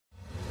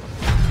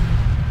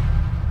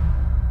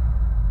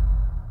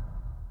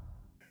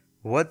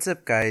What's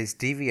up guys,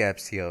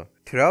 DvApps here.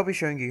 Today I'll be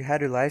showing you how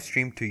to live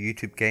stream to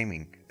YouTube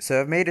gaming. So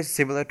I've made a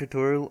similar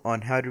tutorial on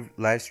how to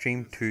live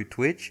stream to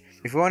Twitch.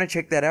 If you want to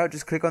check that out,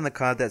 just click on the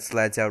card that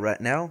slides out right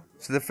now.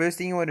 So the first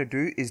thing you want to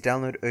do is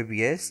download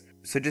OBS.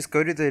 So just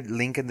go to the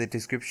link in the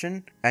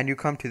description and you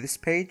come to this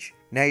page.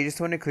 Now you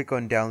just want to click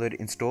on download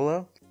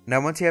installer.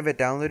 Now once you have it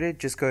downloaded,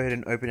 just go ahead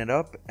and open it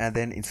up and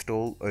then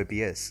install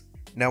OBS.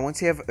 Now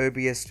once you have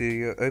OBS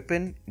Studio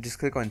open, just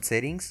click on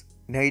settings.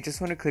 Now you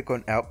just want to click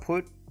on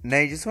output. Now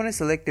you just want to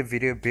select the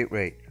video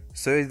bitrate.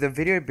 So the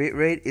video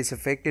bitrate is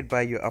affected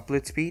by your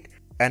upload speed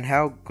and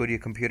how good your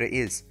computer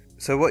is.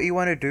 So what you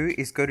want to do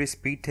is go to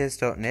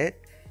speedtest.net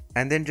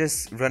and then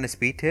just run a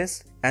speed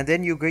test and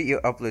then you'll get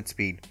your upload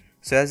speed.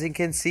 So as you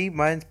can see,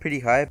 mine's pretty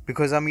high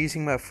because I'm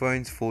using my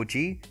phone's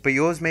 4G, but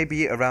yours may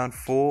be around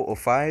 4 or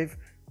 5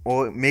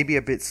 or maybe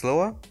a bit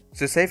slower.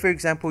 So say for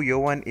example your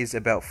one is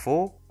about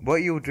 4.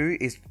 What you'll do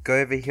is go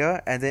over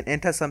here and then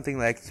enter something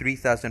like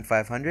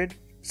 3500.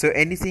 So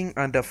anything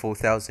under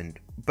 4000.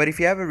 But if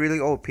you have a really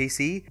old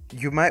PC,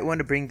 you might want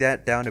to bring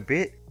that down a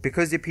bit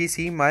because your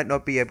PC might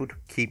not be able to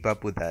keep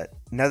up with that.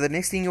 Now the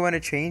next thing you want to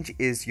change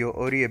is your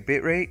audio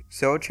bitrate.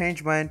 So I'll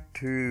change mine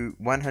to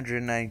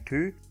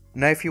 192.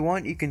 Now if you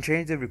want, you can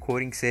change the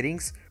recording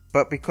settings,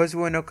 but because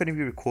we're not going to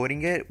be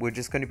recording it, we're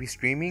just going to be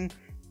streaming,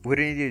 we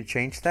don't need to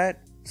change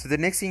that. So the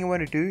next thing you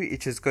want to do is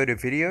just go to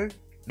video.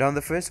 Now on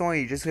the first one,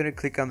 you're just going to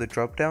click on the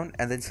drop down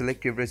and then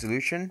select your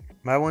resolution.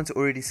 My one's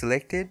already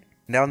selected.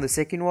 Now on the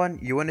second one,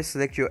 you want to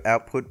select your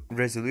output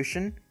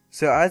resolution.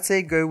 So I'd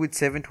say go with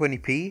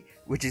 720p,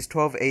 which is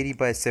 1280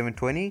 by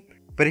 720.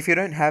 But if you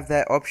don't have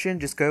that option,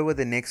 just go with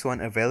the next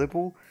one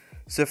available.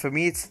 So for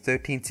me, it's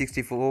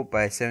 1364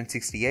 by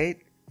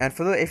 768. And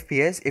for the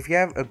FPS, if you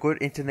have a good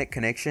internet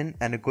connection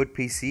and a good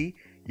PC,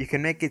 you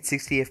can make it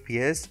 60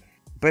 FPS.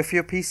 But if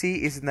your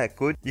PC isn't that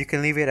good, you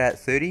can leave it at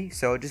 30.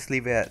 So I'll just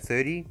leave it at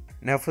 30.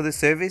 Now for the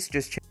service,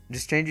 just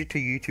change it to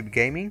YouTube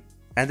Gaming.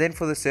 And then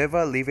for the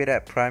server, leave it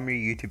at primary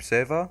YouTube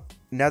server.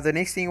 Now the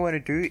next thing you want to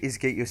do is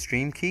get your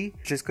stream key.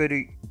 Just go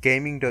to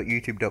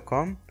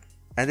gaming.youtube.com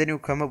and then it'll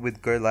come up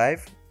with go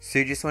live. So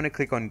you just want to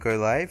click on go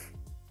live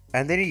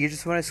and then you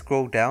just want to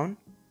scroll down.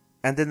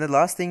 And then the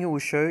last thing it will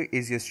show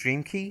is your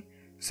stream key.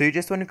 So you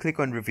just want to click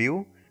on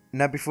reveal.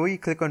 Now before you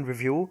click on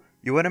reveal,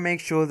 you want to make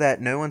sure that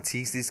no one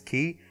sees this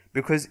key,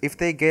 because if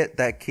they get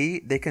that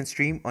key, they can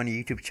stream on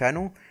your YouTube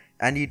channel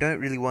and you don't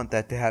really want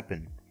that to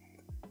happen.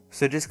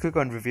 So just click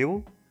on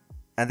reveal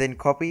and then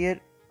copy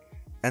it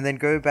and then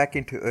go back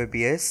into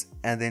OBS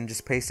and then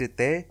just paste it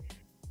there,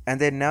 and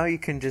then now you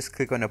can just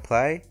click on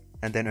apply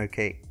and then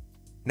OK.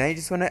 Now you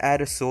just want to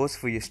add a source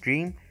for your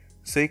stream,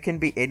 so it can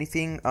be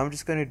anything. I'm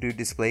just going to do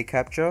display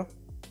capture.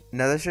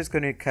 Now that's just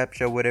going to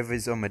capture whatever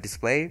is on my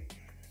display.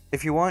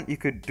 If you want, you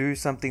could do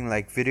something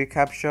like video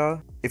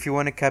capture if you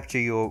want to capture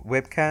your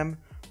webcam,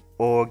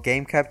 or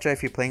game capture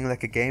if you're playing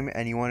like a game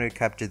and you want to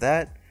capture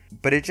that,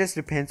 but it just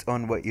depends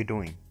on what you're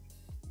doing.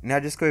 Now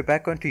just go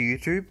back onto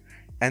YouTube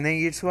and then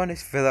you just want to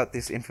fill out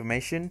this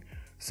information.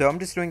 So I'm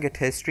just doing a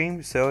test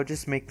stream, so I'll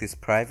just make this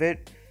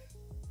private,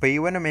 but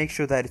you want to make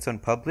sure that it's on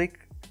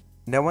public.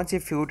 Now once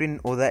you've filled in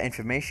all that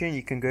information,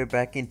 you can go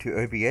back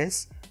into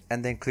OBS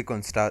and then click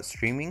on start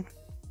streaming,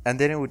 and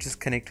then it will just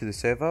connect to the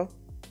server,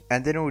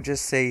 and then it will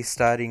just say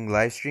starting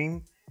live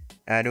stream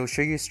and it will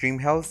show you stream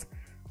health.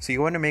 So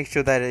you want to make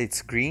sure that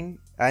it's green,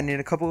 and in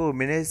a couple of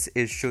minutes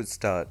it should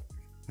start.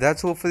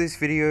 That's all for this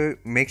video.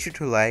 Make sure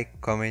to like,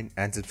 comment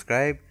and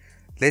subscribe.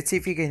 Let's see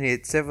if you can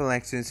hit 7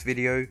 likes in this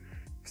video.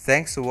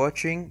 Thanks for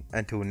watching.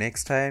 Until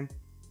next time,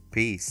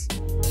 peace.